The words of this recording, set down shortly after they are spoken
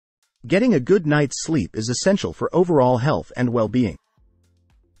Getting a good night's sleep is essential for overall health and well-being.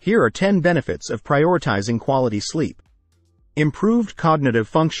 Here are 10 benefits of prioritizing quality sleep. Improved cognitive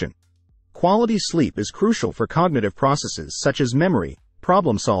function. Quality sleep is crucial for cognitive processes such as memory,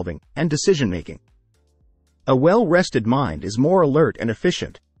 problem-solving, and decision-making. A well-rested mind is more alert and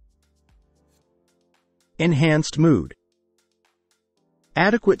efficient. Enhanced mood.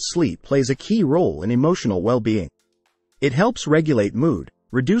 Adequate sleep plays a key role in emotional well-being. It helps regulate mood,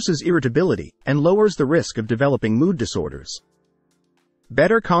 reduces irritability, and lowers the risk of developing mood disorders.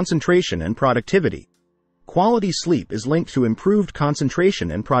 Better concentration and productivity. Quality sleep is linked to improved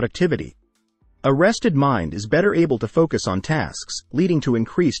concentration and productivity. A rested mind is better able to focus on tasks, leading to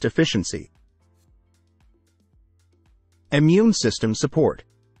increased efficiency. Immune system support.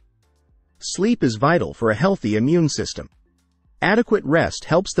 Sleep is vital for a healthy immune system. Adequate rest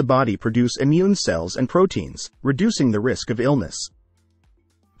helps the body produce immune cells and proteins, reducing the risk of illness.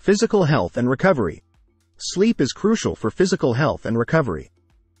 Physical health and recovery. Sleep is crucial for physical health and recovery.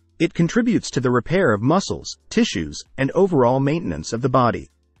 It contributes to the repair of muscles, tissues, and overall maintenance of the body.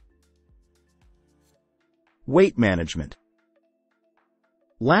 Weight management.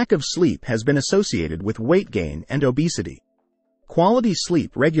 Lack of sleep has been associated with weight gain and obesity. Quality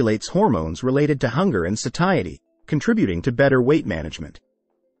sleep regulates hormones related to hunger and satiety, contributing to better weight management.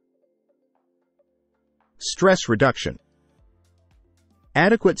 Stress reduction.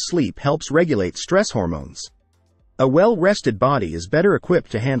 Adequate sleep helps regulate stress hormones. A well-rested body is better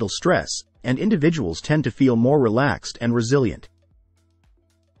equipped to handle stress, and individuals tend to feel more relaxed and resilient.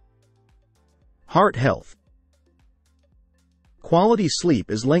 Heart health. Quality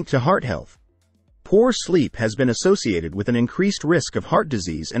sleep is linked to heart health. Poor sleep has been associated with an increased risk of heart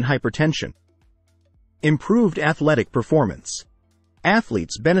disease and hypertension. Improved athletic performance.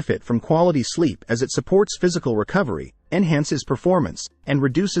 Athletes benefit from quality sleep as it supports physical recovery, enhances performance, and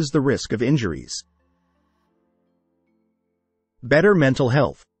reduces the risk of injuries. Better mental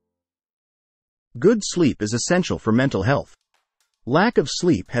health. Good sleep is essential for mental health. Lack of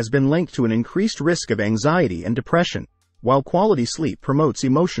sleep has been linked to an increased risk of anxiety and depression, while quality sleep promotes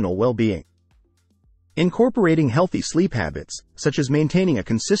emotional well-being. Incorporating healthy sleep habits, such as maintaining a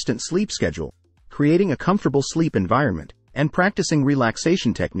consistent sleep schedule, creating a comfortable sleep environment, and practicing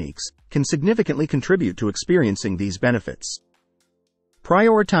relaxation techniques, can significantly contribute to experiencing these benefits.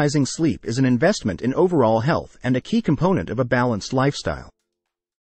 Prioritizing sleep is an investment in overall health and a key component of a balanced lifestyle.